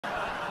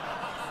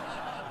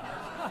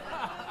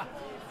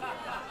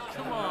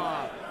Come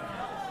on.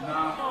 No.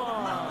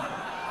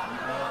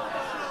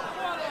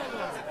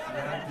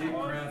 Yeah, deep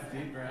breath,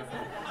 deep breath.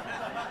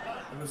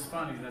 It was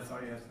funny, that's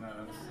all you have to know.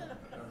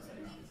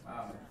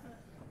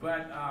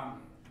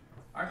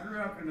 I grew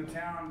up in a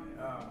town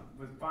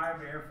with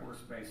 5 Air Force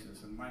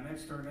bases, and my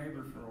next door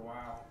neighbor for a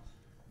while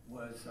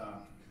was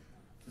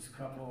this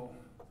couple,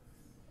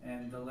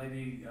 and the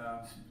lady,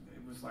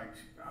 it was like,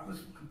 I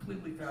was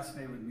completely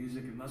fascinated with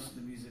music, and most of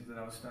the music that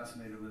I was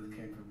fascinated with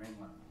came from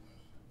England.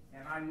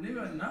 And I knew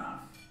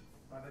enough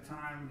by the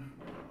time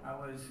I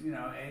was,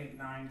 8,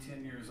 9,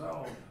 10 years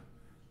old,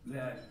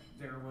 that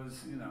there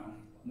was,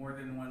 more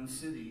than one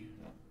city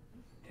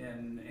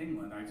in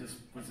England. I just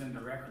was into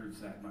records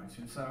that much.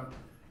 And so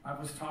I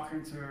was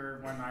talking to her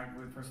one night,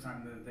 the first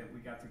time that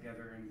we got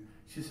together, and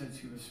she said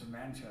she was from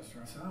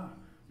Manchester. I said, oh,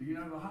 do you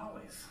know the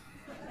Hollies?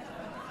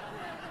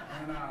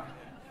 and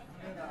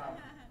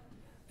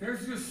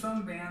there's just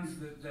some bands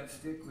that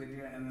stick with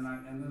you, and then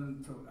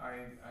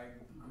I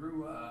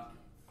grew up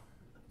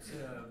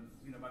to,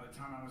 by the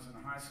time I was in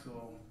high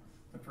school,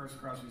 the first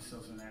Crosby,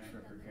 Stills and Nash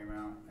record came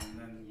out, and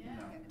then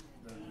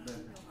the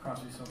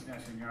Crosby, Stills,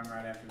 Nash and Young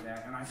right after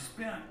that. And I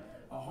spent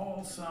a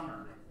whole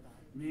summer,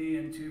 me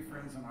and 2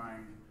 friends of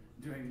mine,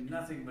 doing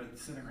nothing but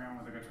sitting around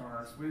with a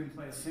guitar. We didn't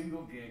play a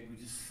single gig. We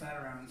just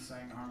sat around and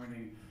sang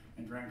harmony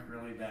and drank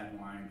really bad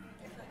wine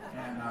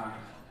and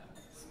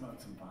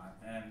smoked some pot.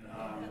 And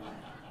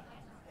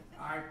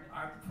I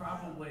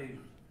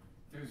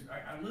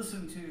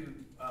listened to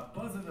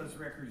both of those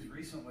records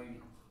recently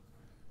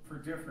for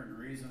different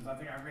reasons. I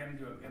think I ran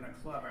into in a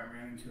club. I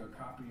ran into a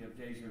copy of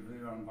Deja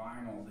Vu on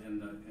vinyl in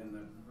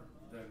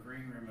the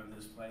green room of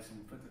this place,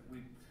 and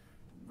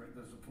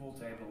there's a pool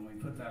table, and we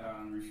put that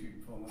on, and we're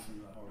shooting pool and listening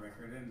to the whole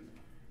record.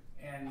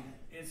 And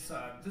it's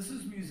this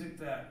is music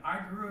that I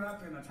grew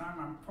up in a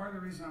time. Part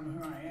of the reason I'm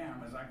who I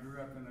am is I grew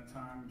up in a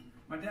time.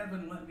 My dad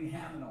wouldn't let me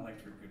have an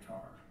electric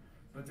guitar,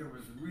 but there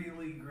was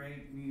really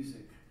great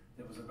music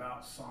that was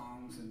about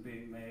songs and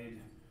being made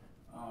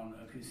on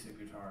acoustic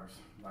guitars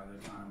by the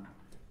time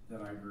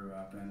that I grew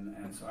up.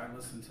 And so I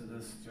listened to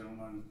this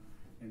gentleman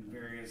in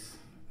various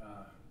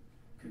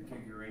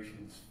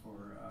configurations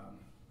for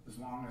as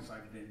long as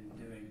I've been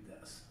doing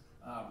this.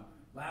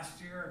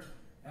 Last year,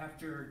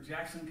 after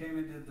Jackson came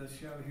and did the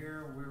show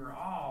here, we were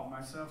all,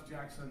 myself,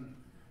 Jackson,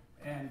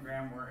 and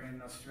Graham were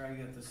in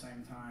Australia at the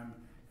same time,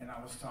 and I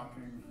was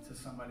talking to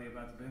somebody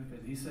about the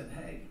benefit. He said,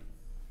 hey,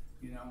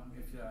 if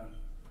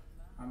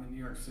I'm in New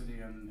York City,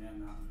 and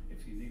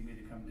if you need me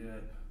to come do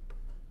it,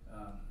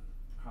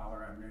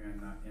 holler at me,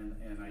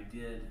 and I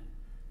did,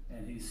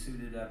 and he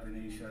suited up and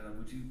he showed up.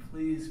 Would you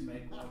please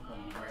make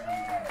welcome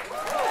Graham?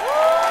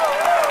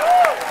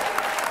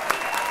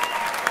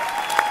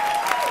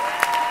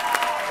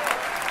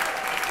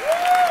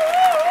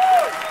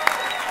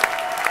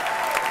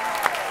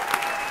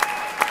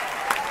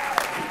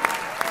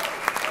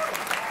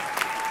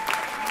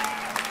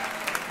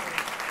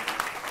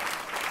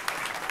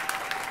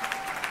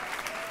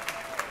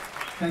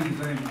 Thank you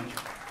very much.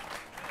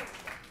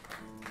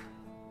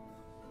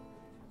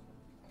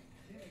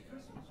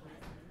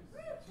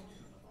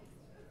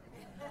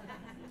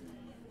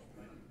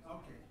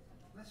 Okay,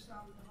 let's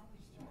start with the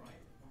Hollies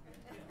tonight.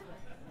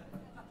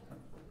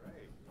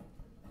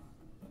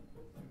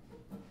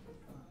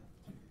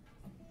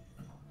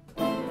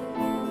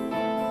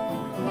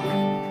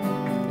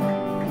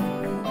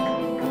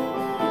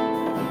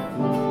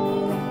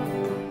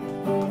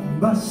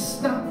 Bus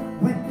stop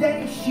with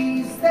day,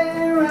 she's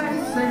there, I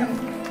say,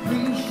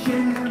 please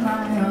share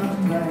my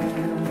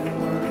umbrella.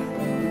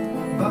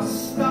 Bus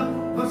stop,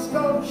 bus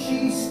go,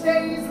 she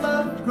stays,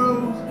 love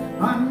grows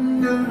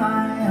under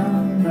my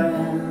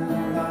umbrella.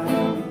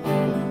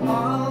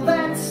 All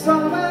that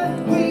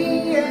summer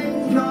we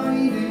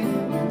enjoyed it,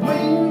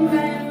 wind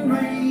and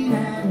rain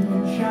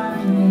and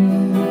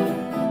shine.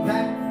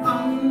 That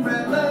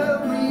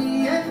umbrella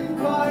we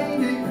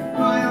employed it,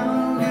 my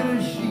own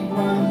little she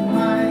was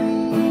mine.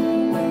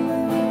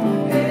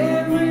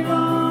 Every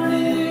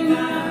morning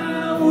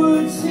I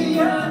would see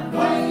her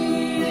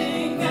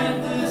waiting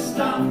at the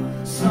stop.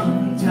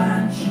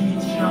 Sometimes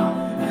she'd shop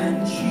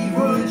and she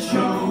would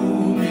show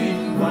me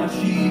what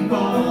she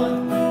bought.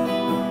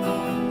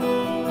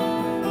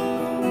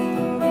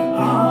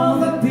 All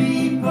the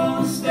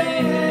people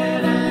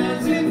stared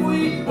as if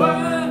we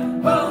were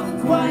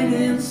both quite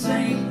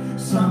insane.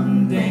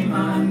 Someday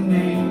my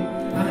name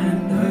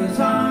and hers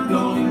are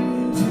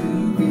going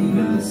to be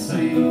the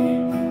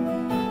same.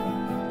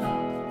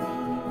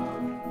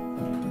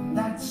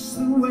 That's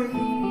the way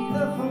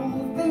the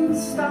whole thing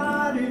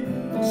started.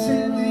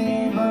 Silly